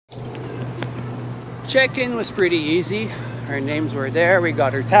Check-in was pretty easy. Our names were there, we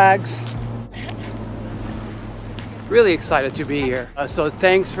got our tags. Really excited to be here. So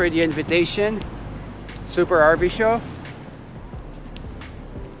thanks for the invitation. Super RV Show.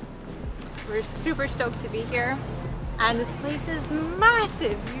 We're super stoked to be here. And this place is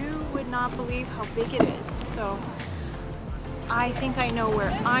massive. You would not believe how big it is. So I think I know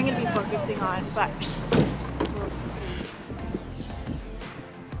where I'm going to be focusing on, but we'll see.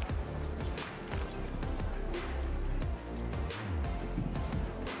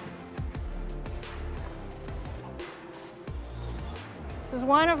 This is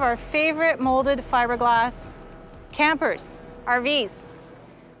one of our favorite molded fiberglass campers, RVs,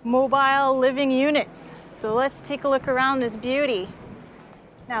 mobile living units. So let's take a look around this beauty.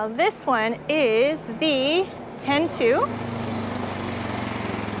 Now this one is the 10-2.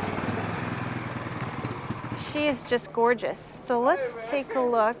 She is just gorgeous. So let's take a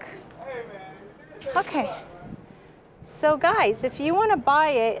look. Okay. So guys, if you want to buy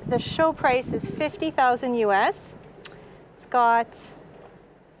it, the show price is $50,000 US. It's got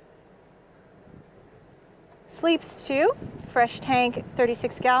sleeps 2, fresh tank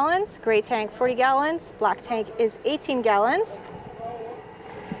 36 gallons, gray tank 40 gallons, black tank is 18 gallons.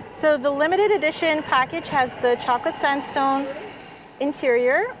 So the limited edition package has the chocolate sandstone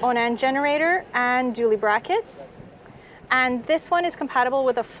interior, Onan generator, and dually brackets. And this one is compatible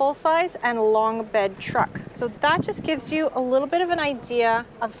with a full-size and long bed truck. So that just gives you a little bit of an idea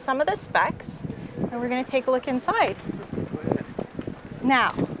of some of the specs. And we're going to take a look inside.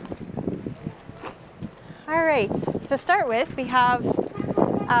 Now, all right, to start with, we have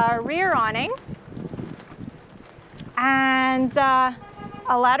a rear awning and a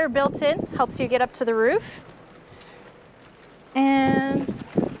ladder built in, helps you get up to the roof. And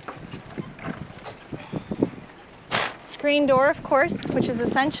screen door, of course, which is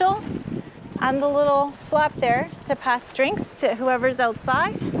essential. And the little flap there to pass drinks to whoever's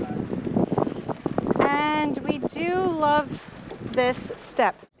outside. And we do love this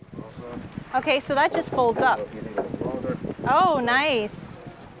step. Okay, so that just folds up. Oh, nice.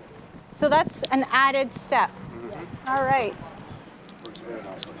 So that's an added step. All right. Works very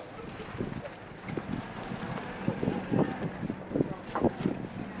nicely.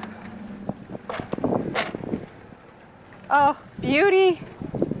 Oh, beauty.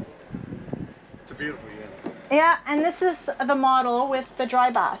 It's a beautiful unit. Yeah, and this is the model with the dry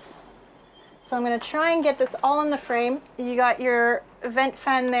bath. So I'm going to try and get this all in the frame. You got your vent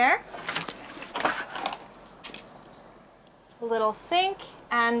fan there. Little sink,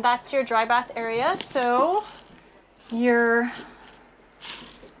 and that's your dry bath area. So your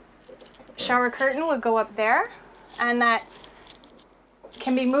shower curtain would go up there, and that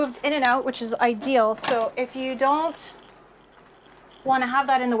can be moved in and out, which is ideal. So if you don't want to have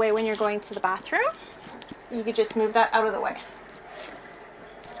that in the way when you're going to the bathroom, you could just move that out of the way.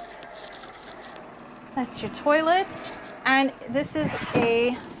 That's your toilet, and this is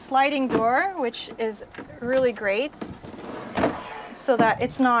a sliding door, which is really great, so that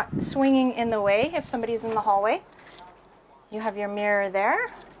it's not swinging in the way if somebody's in the hallway. You have your mirror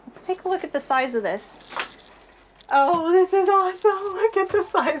there. Let's take a look at the size of this. Oh, this is awesome. Look at the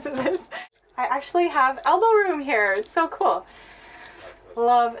size of this. I actually have elbow room here. It's so cool.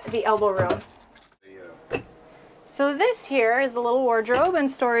 Love the elbow room. So this here is a little wardrobe and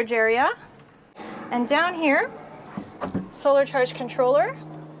storage area. And down here, solar charge controller,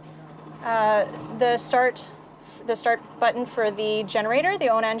 the start button for the generator, the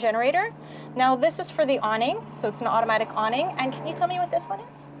Onan generator. Now this is for the awning, so it's an automatic awning. And can you tell me what this one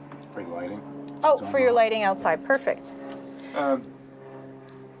is? For lighting. Oh, for your lighting outside. Perfect.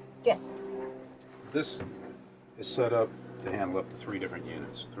 Yes. This is set up to handle up to 3 different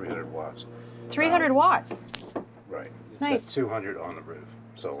units, 300 watts. 300 watts. Right. It's Nice. got 200 on the roof,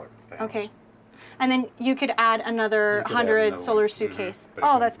 solar panels. Okay. And then you could add another You could add 100 another solar one. suitcase. But it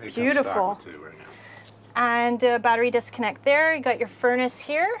Oh, comes- that's it comes beautiful. stock with 2 right now. And battery disconnect there. You got your furnace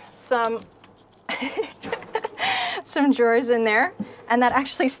here, some some drawers in there, and that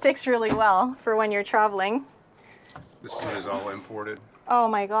actually sticks really well for when you're traveling. This one is all imported. Oh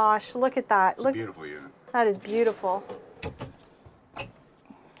my gosh, look at that. It's Look, a beautiful unit. that is beautiful.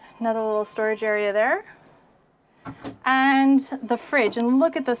 Another little storage area there. And the fridge, and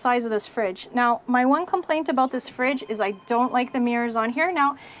look at the size of this fridge. Now, my one complaint about this fridge is I don't like the mirrors on here.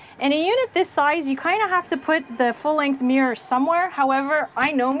 Now, in a unit this size, you kind of have to put the full-length mirror somewhere. However,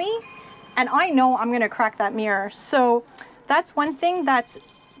 I know me, and I know I'm going to crack that mirror. So that's one thing that's,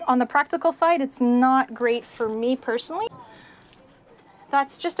 on the practical side, it's not great for me personally.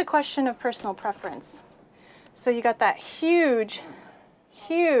 That's just a question of personal preference. So you got that huge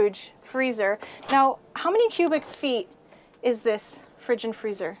Huge freezer. Now, how many cubic feet is this fridge and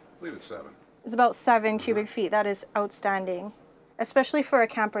freezer? I believe it's 7. It's about 7 cubic feet. That is outstanding, especially for a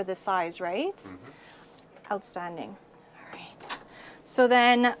camper this size, right? Outstanding. All right. So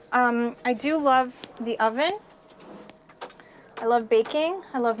then I do love the oven. I love baking.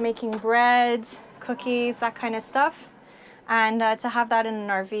 I love making bread, cookies, that kind of stuff. And to have that in an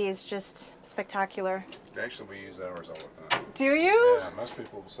RV is just spectacular. Actually, we use ours all the time. Do you? Yeah, most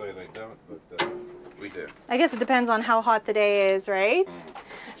people say they don't, but we do. I guess it depends on how hot the day is, right?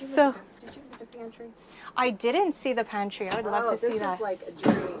 Did you So look at the pantry? I didn't see the pantry. I would love to see that. This is like a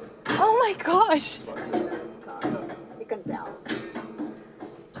dream. Oh my gosh. It's called. It comes out.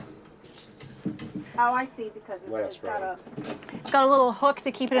 Oh, I see, because it's got a... It's got a little hook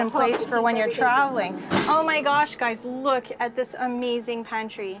to keep it in hook place to for keep when you're everything traveling. Oh my gosh, guys, look at this amazing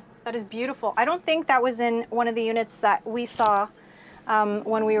pantry. That is beautiful. I don't think that was in one of the units that we saw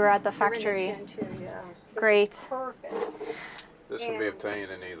when we were at the factory. You're in a tin too, yeah. This Great. is perfect. This can be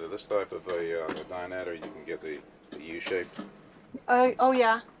obtained in either this type of a dinette, or you can get the U-shaped. Oh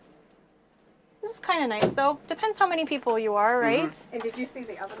yeah. This is kind of nice though. Depends how many people you are, right? And did you see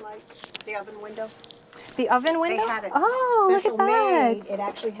the oven light? The oven window? The oven window? They had it Oh, look at special made. that. It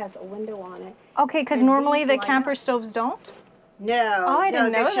actually has a window on it. Okay, because And normally these the light camper up. stoves don't? No. Oh, I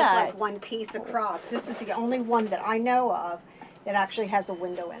didn't know that's that. just like one piece across. This is the only one that I know of that actually has a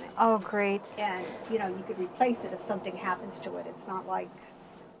window in it. Oh, great. And, you know, you could replace it if something happens to it. It's not like...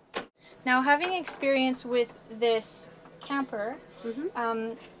 Now, having experience with this camper,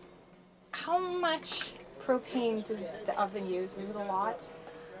 how much propane does the oven use? Is it a lot?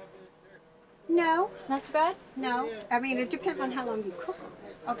 No, Not too bad? no. I mean, it depends on how long you cook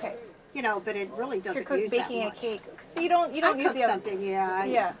it. Okay. You know, but it really If you're doesn't use that baking a much. cake, because you don't I'll use cook the oven. something, yeah.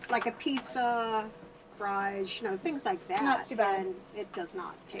 Yeah. Like a pizza, fries, you know, things like that. Not too bad. And it does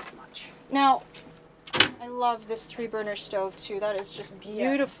not take much. Now, I love this 3-burner stove too. That is just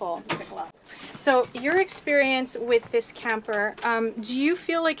beautiful. So, your experience with this camper, do you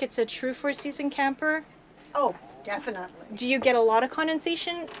feel like it's a true 4-season camper? Oh, definitely. Do you get a lot of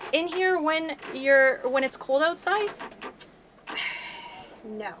condensation in here when it's cold outside?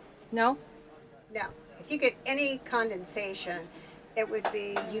 No, No? no. If you get any condensation, it would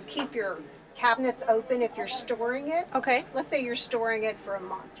be you keep your cabinets open if you're storing it. Okay. Let's say you're storing it for a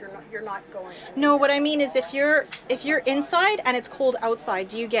month. You're not going. No, what I mean is if you're inside and it's cold outside,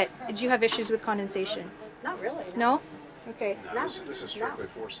 do you have issues with condensation? Not really. No? Okay. No, this is strictly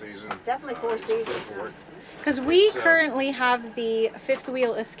 4-season. Definitely 4 seasons. Because we currently have the 5th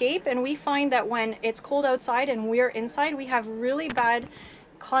wheel Escape, and we find that when it's cold outside and we're inside, we have really bad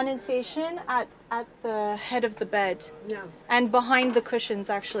condensation at the head of the bed. No. And behind the cushions,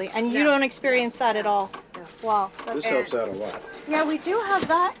 actually. And you No. don't experience that at all. No. Wow. This helps out a lot. Yeah, we do have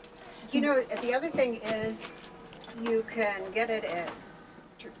that. You know, the other thing is you can get it at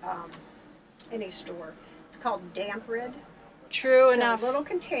any store. It's called damp rid. True So enough. little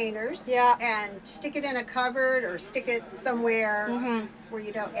containers. Yeah. And stick it in a cupboard or stick it somewhere where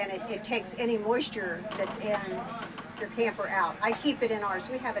you don't, and it takes any moisture that's in your camper out. I keep it in ours.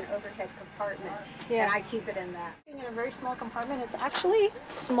 We have an overhead compartment, Yeah. and I keep it in that. In a very small compartment. It's actually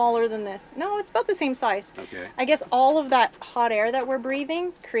smaller than this. No, it's about the same size. Okay. I guess all of that hot air that we're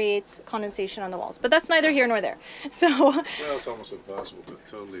breathing creates condensation on the walls, but that's neither here nor there. So, Well, it's almost impossible to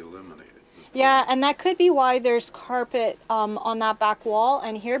totally eliminate it. yeah, and that could be why there's carpet on that back wall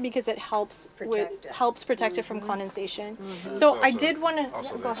and here, because it helps protect it from condensation. So It's I also- did want to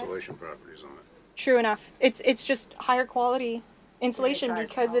Also, the go ahead. insulation properties on it. True enough. It's just higher quality insulation higher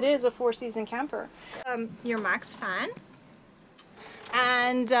because it is a 4-season camper. Your Max fan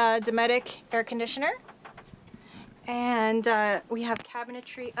and Dometic air conditioner, and we have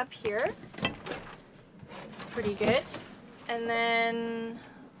cabinetry up here. It's pretty good. And then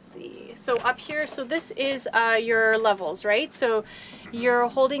let's see. So up here, so this is your levels, right? So your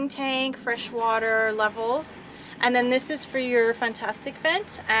holding tank, freshwater levels, and then this is for your fantastic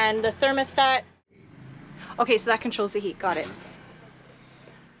vent and the thermostat. Okay, so that controls the heat. Got it.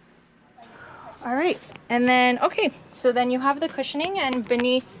 All right, and then, okay, so then you have the cushioning, and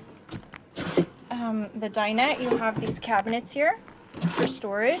beneath the dinette, you have these cabinets here for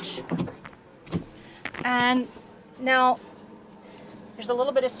storage. And now, there's a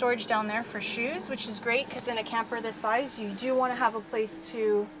little bit of storage down there for shoes, which is great, because in a camper this size, you do want to have a place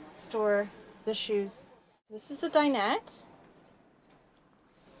to store the shoes. This is the dinette.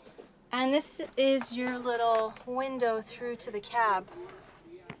 And this is your little window through to the cab.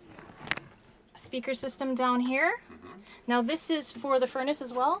 Speaker system down here. Now this is for the furnace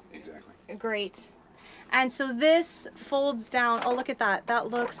as well? Exactly. Great. And so this folds down. Oh, look at that. That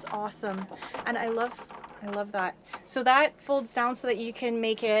looks awesome. And I love that. So that folds down so that you can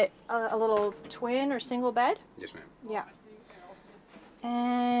make it a little twin or single bed. Yes, ma'am. Yeah.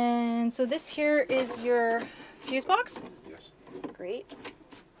 And so this here is your fuse box. Yes. Great.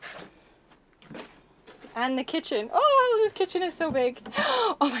 And the kitchen. Oh, this kitchen is so big.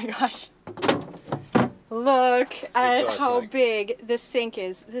 Oh my gosh. Look at how big this sink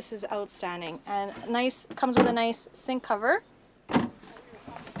is. This is outstanding. And nice, comes with a nice sink cover.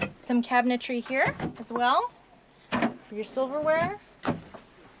 Some cabinetry here as well for your silverware.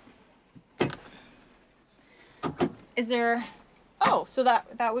 Is there, oh, so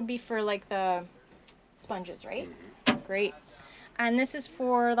that would be for like the sponges, right? Great. And this is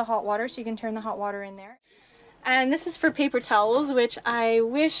for the hot water, so you can turn the hot water in there. And this is for paper towels, which I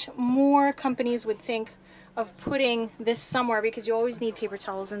wish more companies would think of putting this somewhere, because you always need paper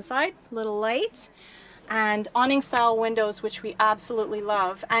towels inside. Little light. And awning style windows, which we absolutely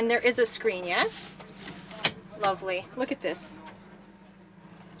love. And there is a screen, yes? Lovely. Look at this.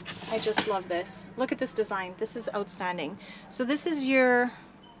 I just love this. Look at this design. This is outstanding. So this is your...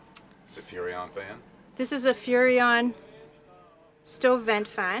 It's a Furrion fan. This is a Furrion stove vent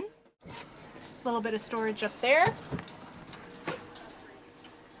fan. A little bit of storage up there.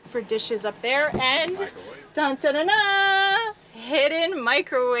 For dishes up there. And dun dun dun dun! Hidden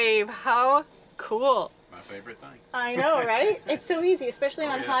microwave. How cool. My favorite thing. I know, right? It's so easy, especially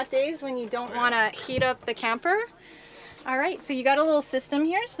on hot days when you don't want to heat up the camper. All right, so you got a little system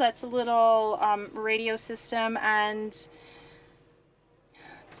here. So that's a little radio system, and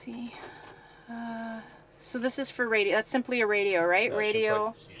let's see. So this is for radio. That's simply a radio, right? No,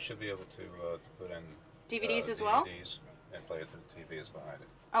 radio. You should be able to put in DVDs as well? DVDs and play it to the TV is behind it.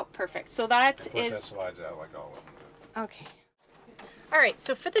 Oh, perfect. So that Of course, is... that slides out like all of them do. Okay. All right,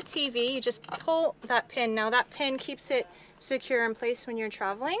 so for the TV, you just pull that pin. Now that pin keeps it secure in place when you're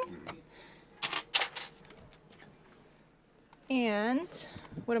traveling. And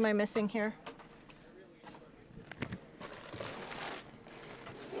what am I missing here?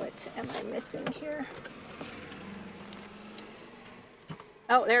 What am I missing here?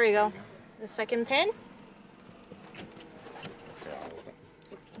 Oh, there we go. The second pin.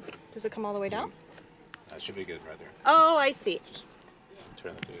 Does it come all the way down? That should be good right there. Oh, I see. Just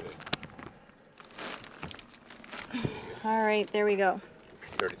turn the TV. All right, there we go.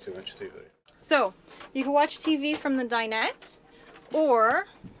 32-inch TV. So you can watch TV from the dinette or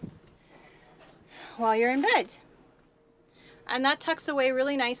while you're in bed. And that tucks away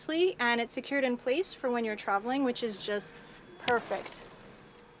really nicely, and it's secured in place for when you're traveling, which is just perfect.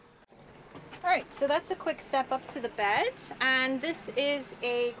 All right, so that's a quick step up to the bed. And this is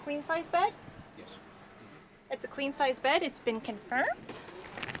a queen size bed. Yes. It's a queen size bed. It's been confirmed.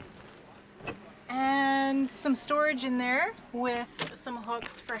 And some storage in there with some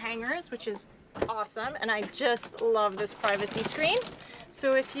hooks for hangers, which is awesome. And I just love this privacy screen.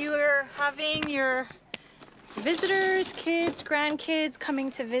 So if you are having your visitors, kids, grandkids coming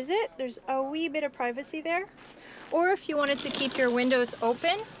to visit, there's a wee bit of privacy there. Or if you wanted to keep your windows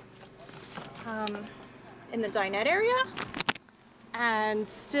open in the dinette area and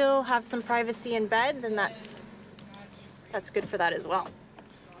still have some privacy in bed, then that's good for that as well.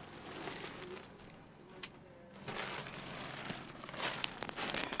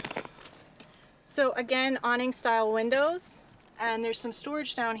 So again, awning style windows, and there's some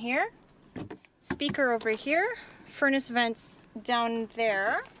storage down here, speaker over here, furnace vents down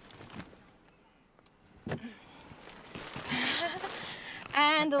there,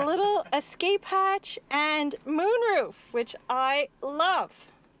 and a little escape hatch and moonroof, which I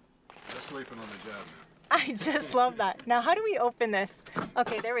love. Just sleeping on the job now. I just love that. Now, how do we open this?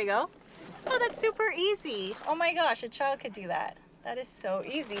 Okay, there we go. Oh, that's super easy. Oh my gosh, a child could do that. That is so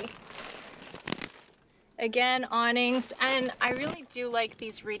easy. Again, awnings, and I really do like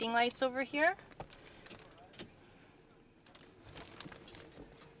these reading lights over here.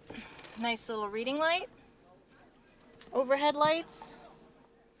 Nice little reading light. Overhead lights.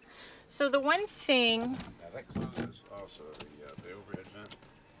 So the one thing... Now that closes also the overhead vent.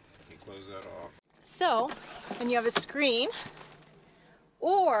 You close that off. So, when you have a screen,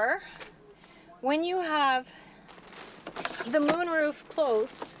 or when you have the moonroof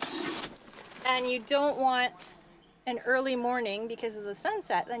closed and you don't want an early morning because of the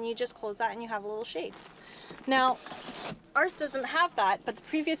sunset, then you just close that and you have a little shade. Now, ours doesn't have that, but the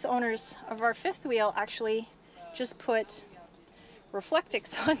previous owners of our fifth wheel actually just put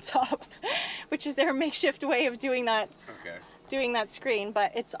Reflectix on top, which is their makeshift way of doing that. Okay. Doing that screen,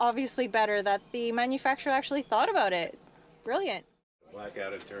 but it's obviously better that the manufacturer actually thought about it. Brilliant.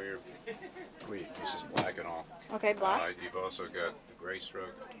 Blackout interior tweak. This is black and all. Okay, black. You've also got the gray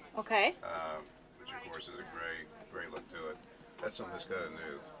stroke, Okay. which of course is a gray look to it. That's something that's kind of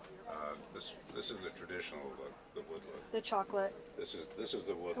new. This is the traditional look, the wood look. The chocolate. This is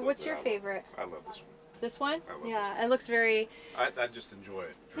the wood look. What's that your I love. favorite? I love this one. This one? I love Yeah, this it looks very. I just enjoy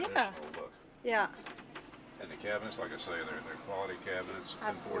it. Traditional look. Yeah. And the cabinets, like I say, they're quality cabinets. It's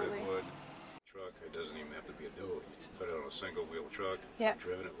Absolutely. imported wood. Truck. It doesn't even have to be a dual. You can put it on a single wheel truck. Yeah.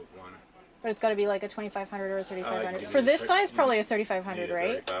 Driven it with one. But it's got to be like a 2500 or a 3500. you For need this a size, probably a you 3500, need a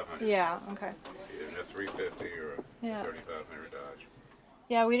right? 3500. Yeah. Okay. Either a 350 or a Yeah. 3500 Dodge.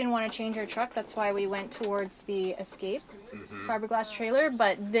 Yeah, we didn't want to change our truck. That's why we went towards the Escape fiberglass trailer.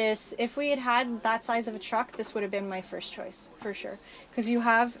 But this, if we had had that size of a truck, this would have been my first choice for sure. Because you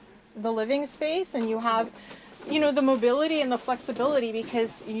have the living space and you have, you know, the mobility and the flexibility,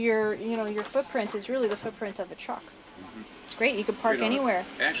 because your footprint is really the footprint of a truck. It's great. You could park You know, anywhere.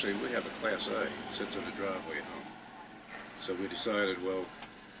 Actually, we have a Class A. It sits in the driveway at home. So we decided, well,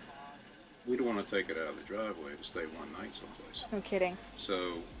 we don't want to take it out of the driveway to stay one night someplace. No kidding.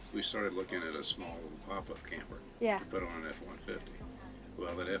 So we started looking at a small pop-up camper. Yeah. To put on an F-150.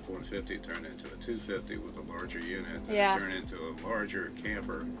 Well, that F-150 turned into a 250 with a larger unit. And Yeah. it turned into a larger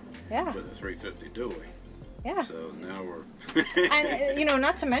camper Yeah. with a 350 dually. Yeah. So now we're... And, you know,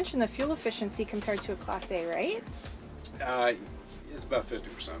 not to mention the fuel efficiency compared to a Class A, right? It's about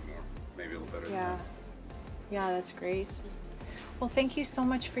 50% more. Maybe a little better than Yeah. that. Yeah, that's great. Well, thank you so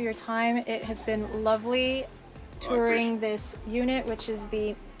much for your time. It has been lovely touring this unit, which is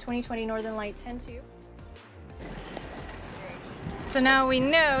the 2020 Northern Lite 10.2. So now we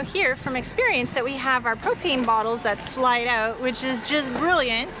know here from experience that we have our propane bottles that slide out, which is just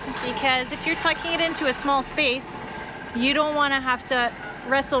brilliant, because if you're tucking it into a small space, you don't want to have to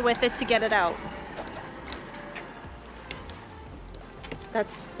wrestle with it to get it out.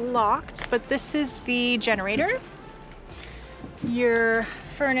 That's locked, but this is the generator, your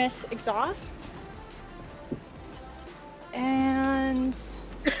furnace exhaust, and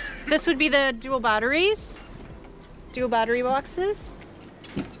this would be the dual battery boxes.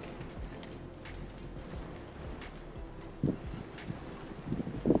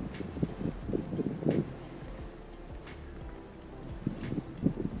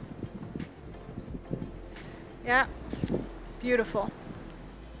 Yeah, beautiful.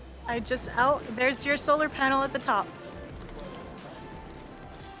 There's your solar panel at the top.